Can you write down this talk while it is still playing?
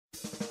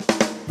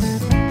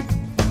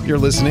You're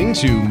listening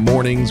to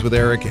Mornings with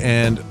Eric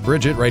and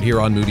Bridget right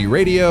here on Moody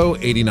Radio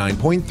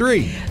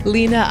 89.3.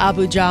 Lena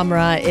Abu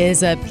Jamra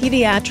is a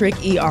pediatric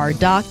ER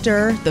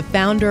doctor, the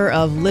founder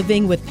of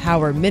Living with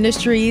Power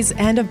Ministries,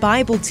 and a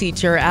Bible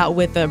teacher out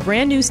with a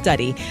brand new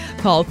study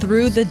called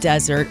Through the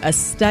Desert, a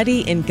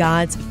study in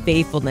God's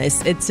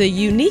faithfulness. It's a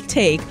unique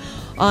take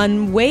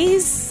on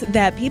ways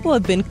that people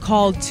have been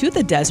called to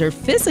the desert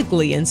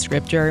physically in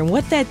Scripture and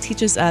what that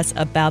teaches us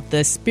about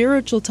the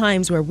spiritual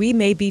times where we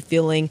may be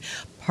feeling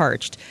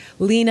parched.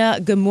 Lena,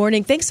 good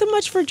morning. Thanks so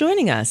much for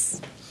joining us.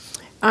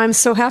 I'm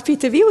so happy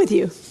to be with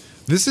you.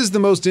 This is the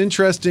most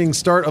interesting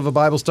start of a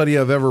Bible study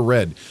I've ever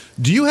read.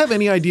 Do you have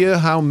any idea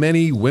how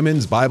many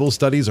women's Bible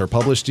studies are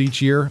published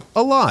each year?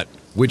 A lot,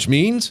 which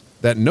means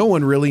that no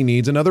one really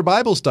needs another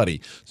Bible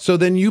study. So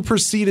then you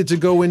proceeded to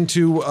go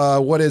into,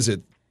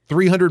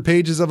 300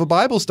 pages of a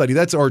Bible study.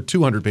 Or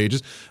 200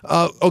 pages.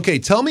 Okay,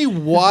 tell me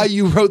why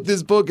you wrote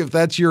this book if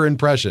that's your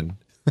impression.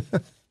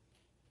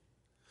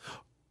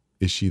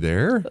 Is she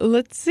there?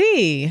 Let's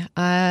see.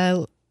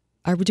 It's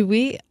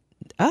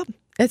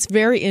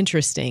very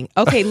interesting.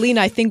 Okay,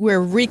 Lena, I think we're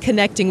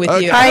reconnecting with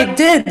you. I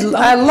did.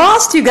 I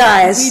lost you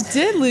guys. We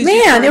did lose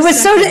you. Man, it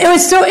was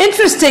so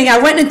interesting. I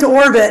went into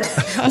orbit.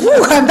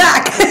 Woo, I'm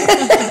back.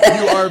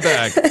 You are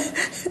back.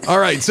 All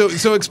right.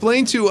 So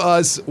explain to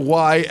us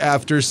why,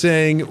 after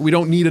saying we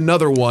don't need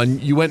another one,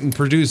 you went and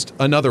produced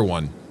another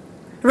one.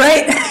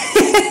 Right?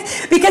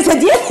 Because at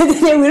the end of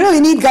the day, we really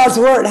need God's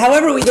word.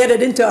 However we get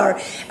it into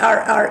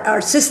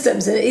our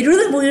systems, and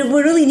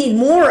we really need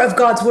more of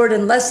God's word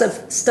and less of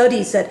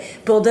studies that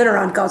build in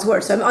around God's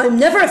word. So I'm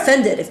never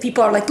offended if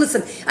people are like,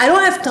 listen, I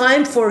don't have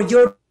time for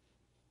your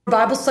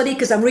Bible study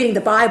because I'm reading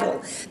the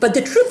Bible. But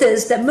the truth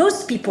is that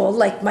most people,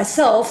 like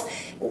myself,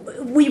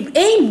 we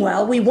aim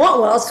well, we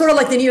want well. It's sort of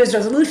like the New Year's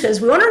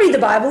resolutions. We want to read the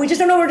Bible, we just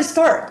don't know where to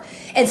start.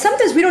 And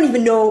sometimes we don't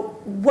even know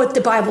what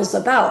the Bible's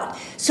about.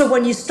 So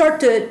when you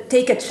start to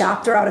take a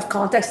chapter out of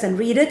context and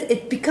read it,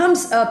 it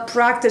becomes a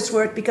practice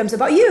where it becomes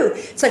about you.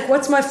 It's like,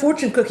 what's my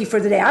fortune cookie for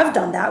the day? I've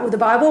done that with the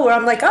Bible where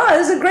I'm like,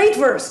 this is a great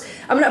verse.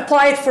 I'm going to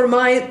apply it for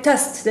my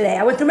test today.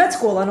 I went to med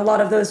school on a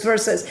lot of those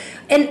verses.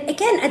 And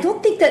again, I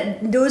don't think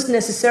that those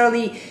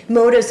necessarily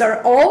motives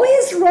are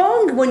always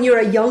wrong when you're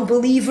a young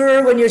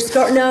believer, when you're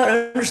starting out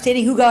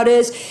understanding who God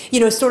is,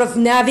 sort of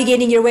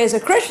navigating your way as a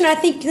Christian. I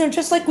think,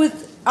 just like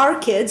with our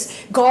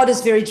kids, God is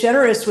very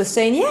generous with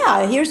saying,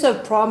 yeah, here's a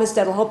promise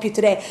that'll help you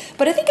today.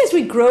 But I think as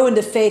we grow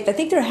into faith, I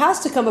think there has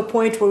to come a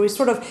point where we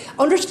sort of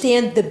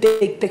understand the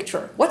big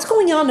picture. What's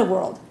going on in the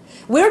world?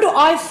 Where do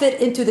I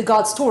fit into the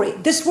God story?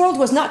 This world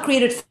was not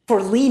created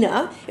for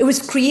Lena. It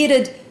was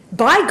created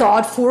by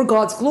God for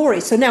God's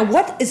glory. So now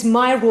what is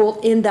my role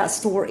in that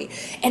story?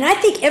 And I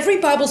think every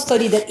Bible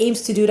study that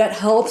aims to do that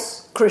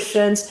helps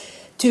Christians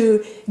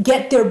to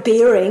get their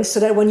bearings so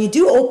that when you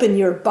do open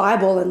your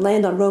Bible and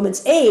land on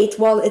Romans 8,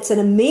 while it's an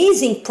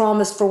amazing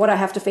promise for what I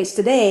have to face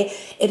today,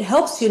 it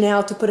helps you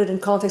now to put it in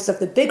context of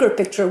the bigger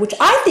picture, which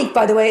I think,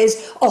 by the way,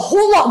 is a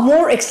whole lot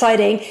more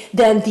exciting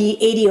than the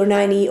 80 or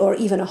 90 or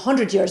even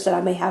 100 years that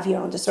I may have here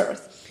on this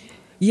earth.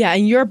 Yeah,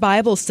 and your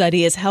Bible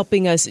study is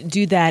helping us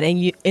do that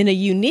in a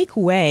unique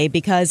way,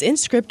 because in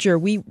Scripture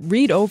we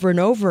read over and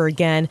over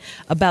again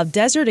about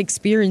desert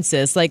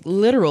experiences, like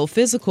literal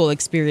physical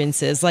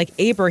experiences, like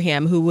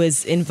Abraham, who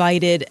was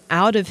invited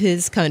out of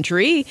his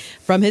country,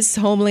 from his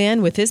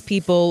homeland with his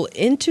people,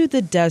 into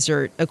the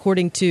desert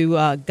according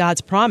to God's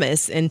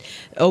promise, and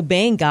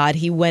obeying God,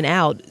 he went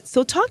out.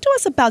 So talk to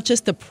us about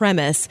just the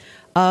premise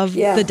of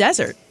the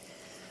desert.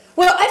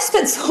 Well, I've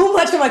spent so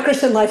much of my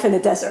Christian life in the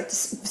desert,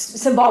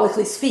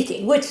 symbolically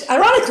speaking, which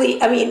ironically,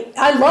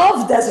 I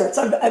love deserts.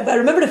 I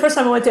remember the first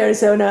time I went to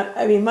Arizona.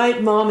 My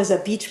mom is a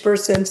beach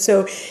person,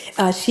 so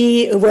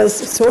she was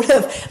sort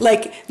of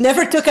like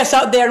never took us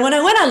out there. And when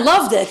I went, I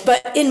loved it.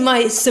 But in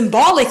my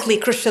symbolically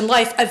Christian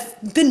life, I've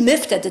been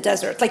miffed at the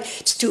desert. Like,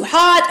 it's too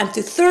hot, I'm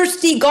too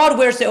thirsty. God,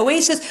 where's the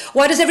oasis?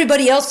 Why does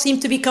everybody else seem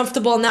to be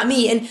comfortable and not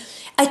me? And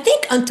I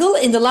think until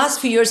in the last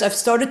few years, I've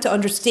started to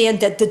understand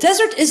that the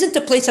desert isn't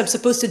the place I'm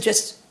supposed to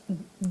just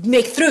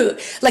make through.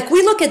 Like,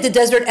 we look at the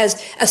desert as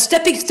a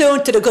stepping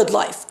stone to the good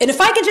life. And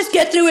if I can just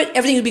get through it,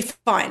 everything will be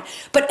fine.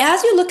 But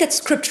as you look at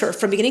Scripture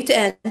from beginning to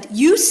end,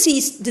 you see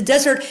the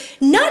desert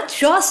not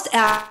just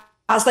as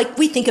like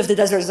we think of the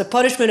desert as a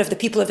punishment of the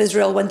people of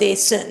Israel when they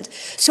sinned.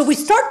 So we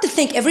start to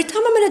think every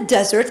time I'm in a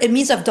desert, it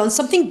means I've done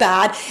something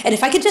bad. And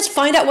if I could just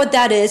find out what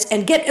that is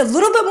and get a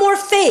little bit more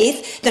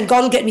faith, then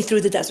God will get me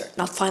through the desert.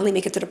 And I'll finally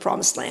make it to the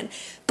promised land.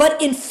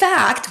 But in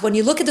fact, when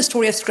you look at the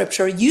story of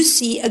Scripture, you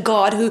see a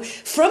God who,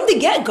 from the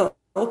get-go,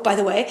 by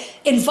the way,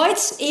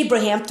 invites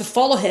Abraham to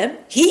follow him.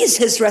 He's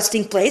his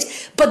resting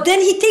place, but then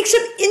he takes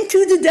him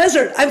into the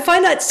desert. I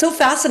find that so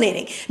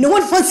fascinating. No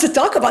one wants to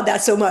talk about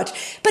that so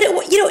much. But,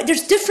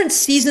 there's different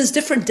seasons,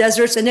 different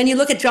deserts, and then you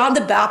look at John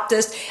the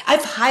Baptist.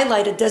 I've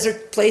highlighted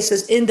desert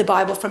places in the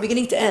Bible from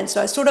beginning to end, so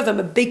I sort of am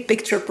a big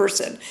picture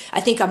person.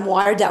 I think I'm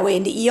wired that way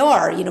in the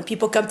ER.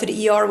 People come to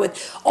the ER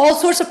with all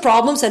sorts of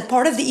problems, and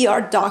part of the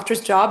ER doctor's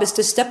job is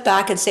to step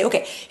back and say,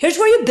 okay, here's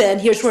where you've been,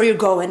 here's where you're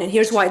going, and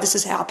here's why this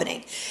is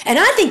happening. And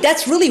I think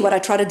that's really what I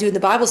try to do in the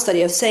Bible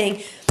study, of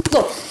saying,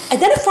 look,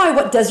 identify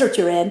what desert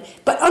you're in,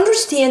 but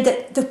understand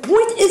that the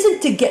point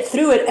isn't to get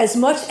through it as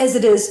much as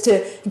it is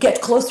to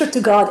get closer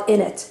to God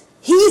in it.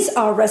 He's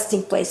our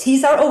resting place.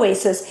 He's our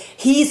oasis.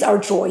 He's our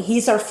joy.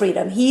 He's our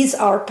freedom. He's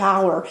our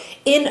power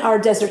in our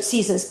desert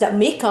seasons that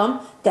may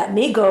come, that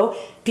may go.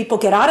 People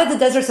get out of the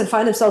deserts and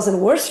find themselves in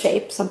worse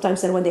shape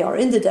sometimes than when they are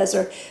in the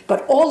desert.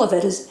 But all of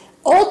it is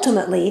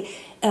ultimately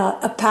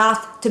a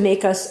path to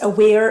make us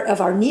aware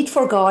of our need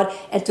for God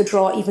and to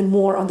draw even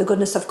more on the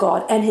goodness of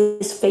God and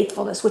his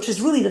faithfulness, which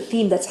is really the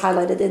theme that's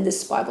highlighted in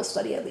this Bible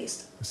study, at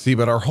least. See,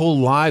 but our whole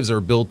lives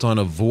are built on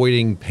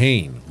avoiding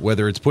pain,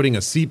 whether it's putting a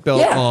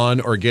seatbelt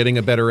on or getting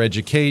a better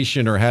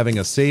education or having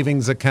a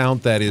savings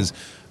account that is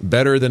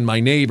better than my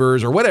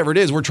neighbor's or whatever it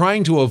is. We're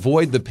trying to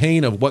avoid the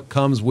pain of what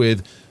comes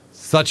with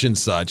such and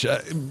such.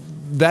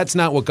 That's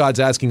not what God's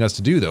asking us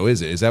to do, though,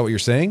 is it? Is that what you're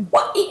saying?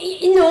 Well,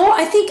 no,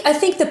 I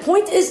think the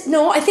point is,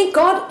 no, I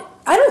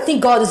don't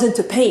think God is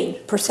into pain,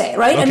 per se,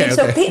 right? Okay,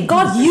 so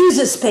God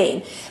uses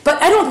pain,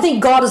 but I don't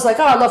think God is like,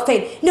 oh, I love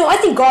pain. No, I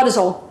think God is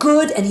all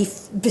good, and he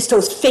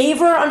bestows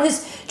favor on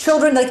his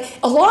children. Like,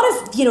 a lot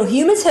of,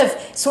 humans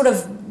have sort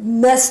of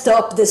messed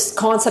up this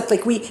concept.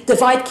 Like, we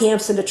divide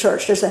camps in the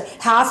church. There's a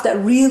half that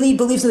really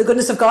believes in the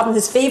goodness of God and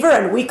his favor,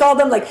 and we call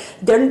them like,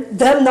 they're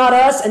them, not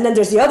us. And then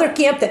there's the other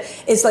camp that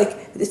is like,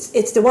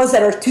 it's the ones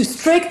that are too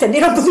strict and they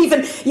don't believe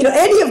in,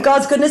 any of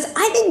God's goodness.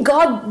 I think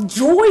God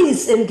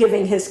joys in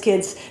giving his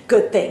kids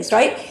good things,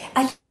 right?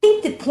 I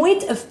think the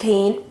point of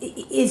pain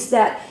is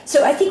that,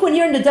 so I think when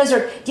you're in the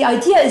desert, the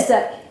idea is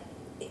that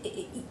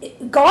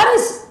God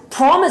has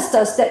promised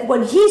us that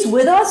when he's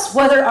with us,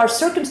 whether our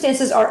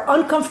circumstances are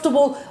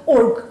uncomfortable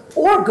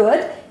or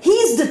good,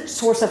 he's the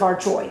source of our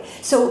joy.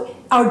 So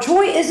our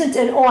joy isn't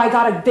in, I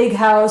got a big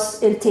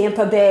house in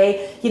Tampa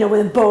Bay,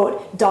 with a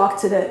boat docked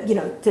to the,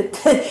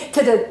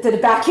 to the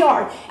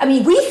backyard. I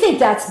mean, we think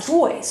that's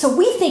joy. So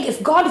we think, if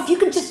you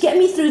can just get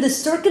me through the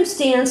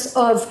circumstance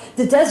of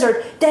the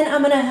desert, then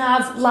I'm going to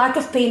have lack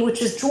of pain, which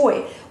is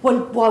joy.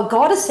 While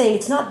God is saying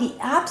it's not the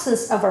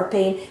absence of our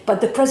pain, but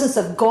the presence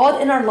of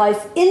God in our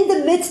life in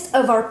the midst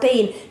of our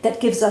pain that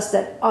gives us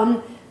that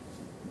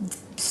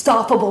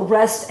unstoppable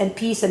rest and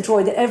peace and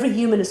joy that every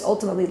human is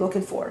ultimately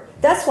looking for.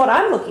 That's what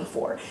I'm looking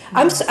for.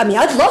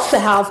 I'd love to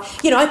have,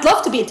 I'd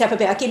love to be in Tampa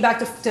Bay. I came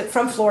back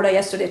from Florida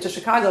yesterday to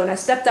Chicago, and I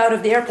stepped out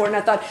of the airport and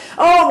I thought,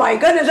 oh my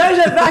goodness, I was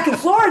back in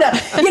Florida.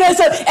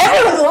 So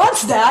everyone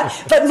wants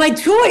that, but my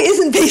joy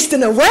isn't based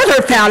in a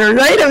weather pattern,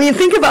 right? I mean,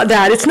 think about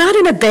that. It's not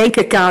in a bank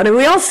account, and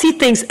we all see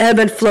things ebb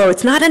and flow.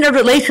 It's not in a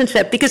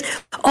relationship, because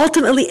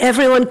ultimately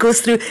everyone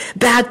goes through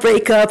bad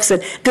breakups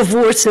and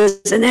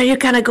divorces, and now you're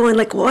kind of going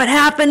like, what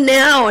happened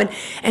now?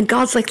 And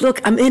God's like,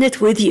 look, I'm in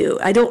it with you.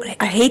 I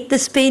hate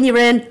this pain you're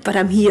in, but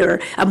I'm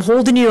here. I'm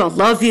holding you. I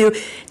love you.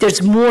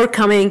 There's more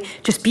coming.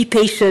 Just be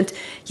patient.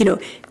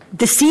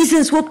 The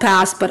seasons will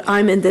pass, but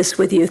I'm in this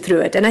with you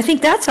through it. And I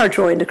think that's our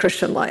joy in the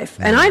Christian life.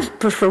 And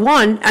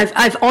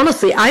I've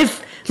honestly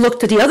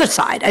looked to the other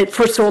side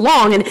for so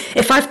long. And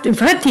if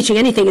I'm teaching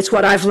anything, it's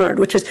what I've learned,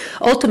 which is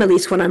ultimately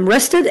it's when I'm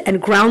rested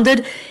and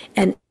grounded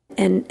and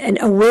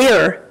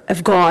aware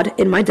of God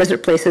in my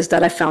desert places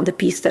that I found the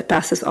peace that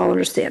passes all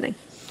understanding.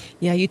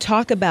 Yeah, you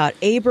talk about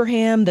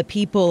Abraham, the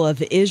people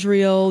of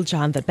Israel,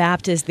 John the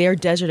Baptist, their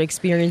desert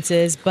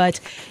experiences. But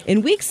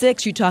in week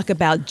 6, you talk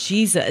about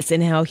Jesus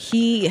and how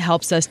he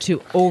helps us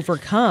to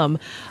overcome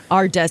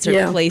our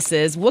desert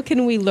places. What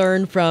can we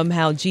learn from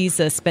how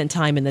Jesus spent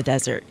time in the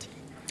desert?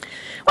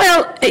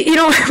 Well,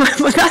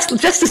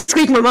 just this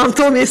week, my mom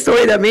told me a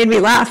story that made me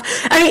laugh.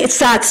 I mean, it's a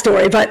sad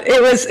story, but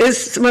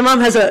my mom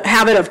has a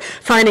habit of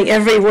finding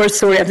every word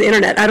story of the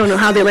internet. I don't know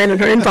how they land in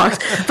her inbox.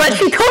 But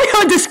she told me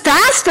about this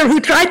pastor who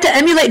tried to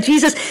emulate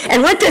Jesus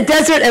and went to the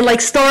desert and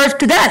starved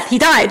to death. He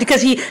died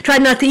because he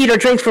tried not to eat or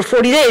drink for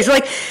 40 days.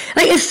 Like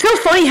it's so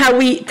funny how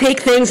we take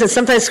things and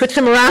sometimes switch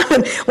them around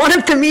and want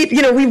them to meet,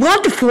 we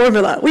want the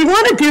formula. We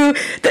want to do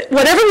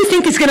whatever we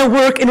think is going to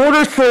work in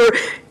order to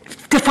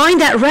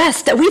find that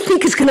rest that we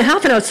think is going to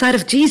happen outside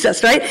of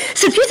Jesus, right?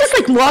 So Jesus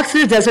walks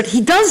through the desert. He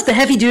does the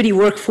heavy duty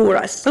work for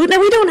us. So now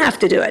we don't have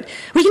to do it.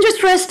 We can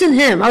just rest in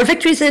him. Our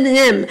victory's in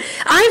him.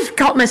 I've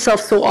caught myself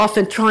so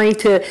often trying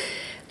to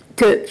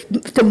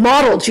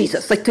model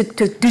Jesus, to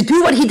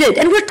do what he did.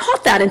 And we're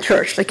taught that in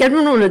church.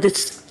 Everyone knows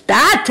it's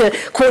bad to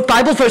quote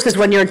Bible verses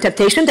when you're in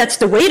temptation. That's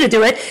the way to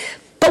do it.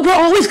 But we're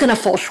always going to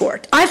fall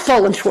short. I've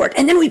fallen short.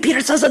 And then we beat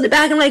ourselves on the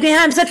back and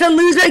I'm such a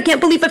loser. I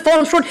can't believe I've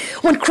fallen short.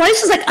 When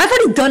Christ is like, I've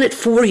already done it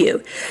for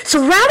you.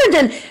 So rather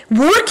than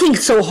working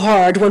so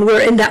hard when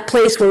we're in that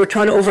place where we're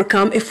trying to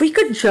overcome, if we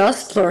could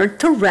just learn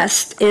to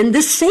rest in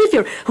the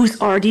Savior who's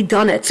already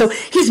done it. So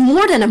he's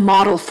more than a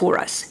model for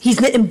us. He's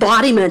the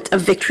embodiment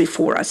of victory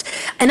for us.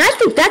 And I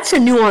think that's a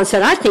nuance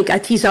that I think I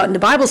tease out in the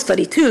Bible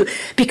study too,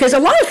 because a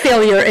lot of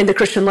failure in the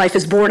Christian life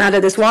is born out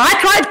of this. Well, I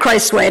tried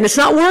Christ's way and it's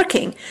not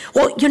working.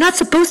 Well, you're not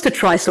supposed to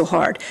try so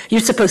hard.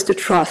 You're supposed to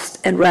trust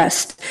and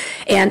rest.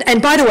 And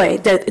by the way,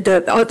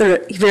 the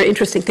other very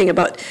interesting thing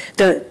about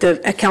the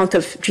account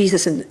of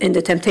Jesus in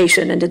the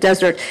temptation in the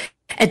desert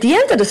At the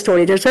end of the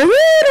story, there's a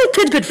little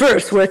tidbit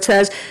verse where it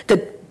says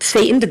that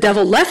Satan, the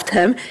devil, left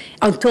him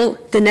until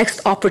the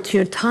next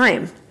opportune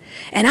time.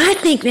 And I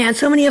think, man,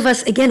 so many of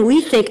us, again,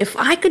 we think if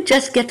I could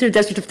just get through the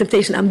desert of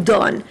temptation, I'm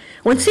done.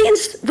 When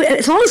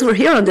as long as we're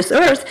here on this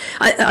earth,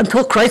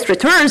 until Christ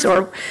returns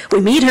or we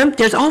meet him,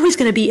 there's always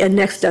going to be a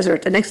next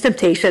desert, a next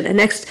temptation, a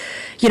next,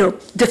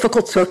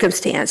 difficult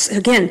circumstance.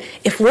 Again,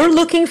 if we're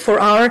looking for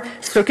our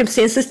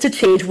circumstances to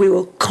change, we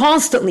will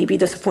constantly be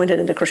disappointed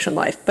in the Christian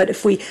life. But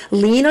if we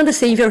lean on the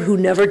Savior who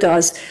never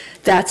does,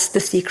 that's the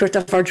secret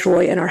of our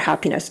joy and our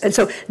happiness. And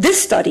so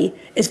this study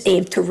is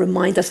aimed to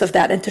remind us of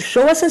that and to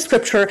show us in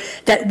Scripture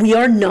that we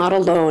are not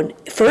alone.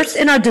 First,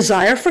 in our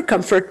desire for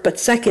comfort, but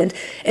second,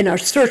 in our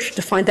search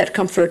to find that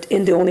comfort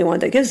in the only one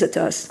that gives it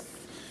to us.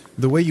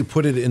 The way you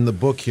put it in the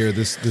book here,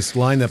 this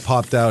line that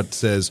popped out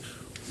says,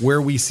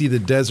 where we see the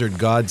desert,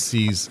 God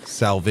sees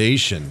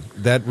salvation.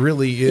 That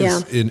really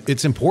is,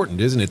 it's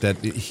important, isn't it, that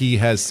he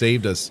has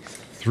saved us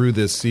through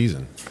this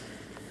season?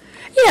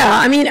 Yeah,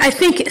 I mean, I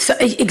think,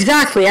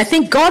 exactly. I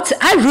think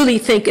I really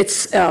think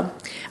it's,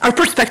 our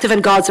perspective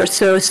and God's are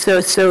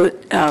so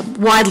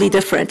widely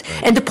different.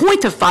 Right. And the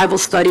point of Bible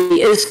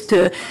study is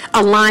to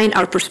align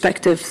our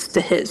perspectives to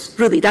his.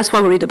 Really, that's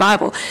why we read the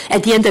Bible.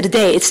 At the end of the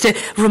day, it's to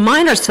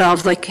remind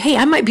ourselves, like, hey,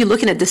 I might be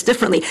looking at this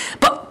differently.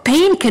 But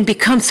pain can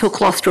become so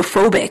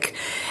claustrophobic.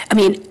 I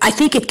mean, I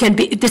think it can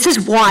be, this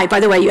is why, by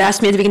the way, you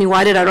asked me at the beginning,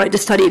 why did I write the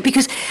study?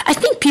 Because I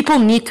think people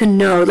need to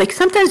know, like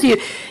sometimes you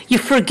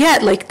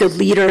forget like the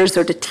leaders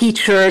or the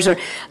teachers or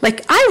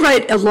like I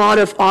write a lot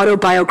of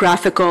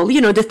autobiographical,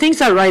 the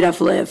things I write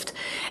I've lived.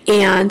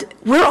 And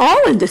we're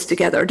all in this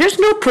together. There's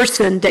no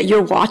person that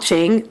you're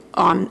watching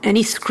on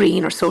any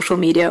screen or social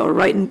media or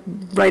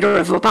writer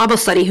of a Bible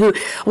study who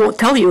won't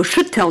tell you or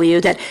should tell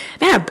you that,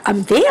 man,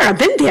 I'm there, I've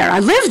been there, I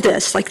lived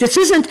this. Like this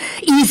isn't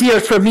easier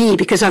for me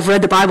because I've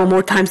read the Bible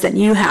more times than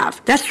you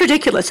have. That's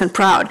ridiculous and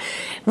proud.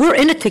 We're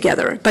in it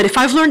together. But if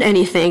I've learned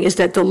anything is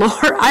that the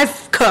lower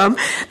I've come,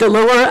 the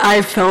lower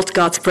I've felt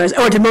God's presence,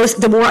 or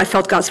the more I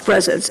felt God's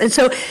presence. And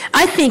so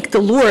I think the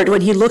Lord,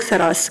 when he looks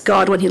at us,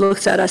 God, when he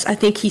looks at us, I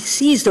think he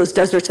sees those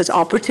deserts as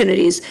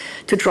opportunities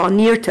to draw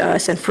near to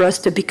us and for us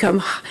to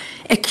become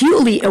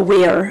acutely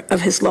aware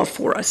of his love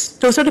for us.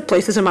 Those are the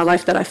places in my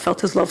life that I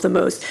felt his love the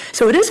most.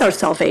 So it is our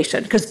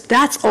salvation, because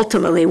that's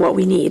ultimately what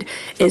we need,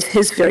 is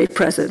his very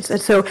presence. And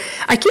so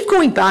I keep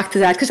going back to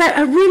that, because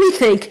I really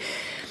think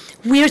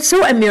we are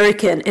so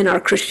American in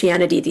our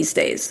Christianity these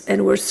days,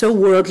 and we're so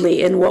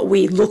worldly in what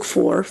we look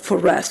for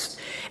rest.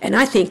 And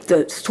I think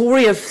the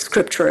story of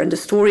Scripture and the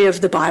story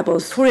of the Bible,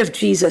 the story of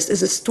Jesus,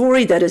 is a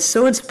story that is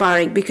so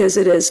inspiring because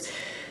it is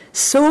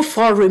so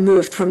far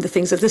removed from the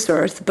things of this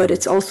earth, but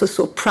it's also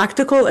so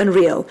practical and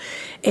real.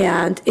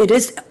 And it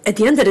is, at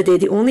the end of the day,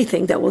 the only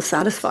thing that will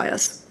satisfy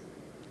us.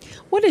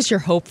 What is your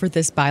hope for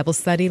this Bible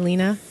study,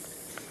 Lena?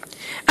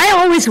 I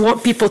always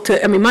want people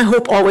my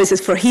hope always is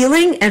for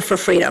healing and for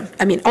freedom.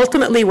 I mean,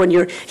 ultimately, when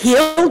you're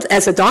healed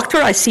as a doctor,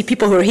 I see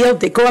people who are healed,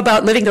 they go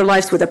about living their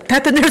lives with a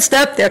pep in their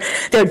step.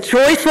 They're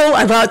joyful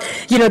about,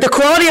 the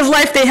quality of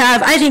life they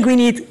have. I think we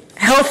need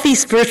healthy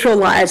spiritual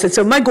lives. And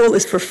so my goal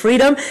is for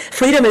freedom.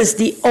 Freedom is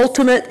the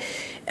ultimate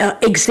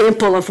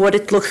example of what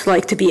it looks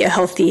like to be a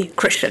healthy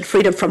Christian.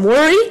 Freedom from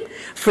worry,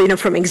 freedom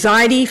from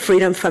anxiety,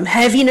 freedom from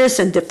heaviness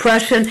and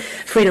depression,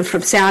 freedom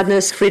from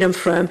sadness, freedom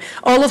from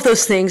all of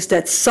those things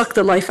that suck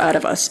the life out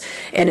of us.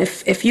 And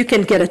if you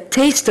can get a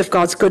taste of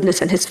God's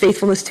goodness and his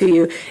faithfulness to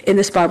you in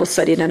this Bible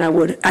study, then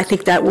I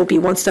think that will be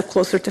one step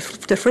closer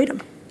to freedom.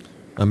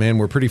 A man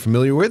we're pretty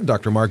familiar with,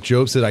 Dr. Mark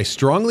Jobe, said, I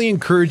strongly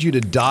encourage you to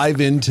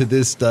dive into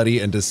this study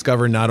and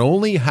discover not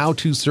only how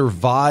to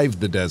survive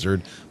the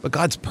desert, but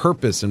God's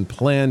purpose and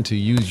plan to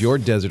use your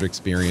desert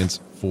experience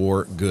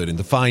for good and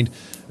to find,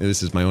 and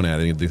this is my own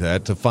adding to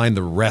that, to find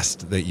the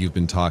rest that you've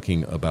been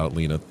talking about,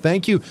 Lena.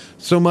 Thank you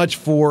so much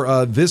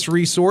for this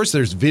resource.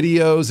 There's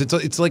videos.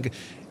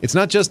 It's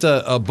not just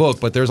a book,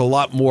 but there's a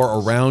lot more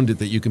around it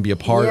that you can be a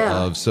part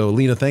of. So,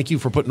 Lena, thank you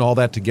for putting all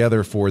that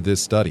together for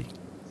this study.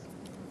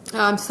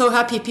 I'm so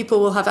happy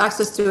people will have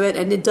access to it,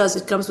 and it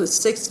comes with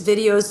 6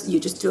 videos. You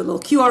just do a little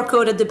QR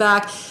code at the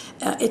back.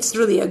 It's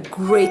really a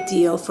great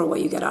deal for what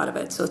you get out of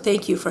it. So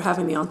thank you for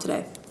having me on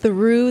today.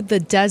 Through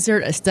the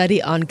Desert, a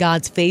study on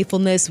God's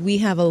faithfulness. We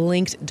have a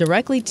link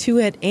directly to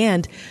it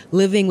and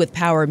Living with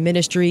Power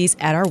Ministries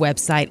at our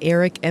website,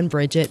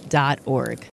 ericandbridget.org.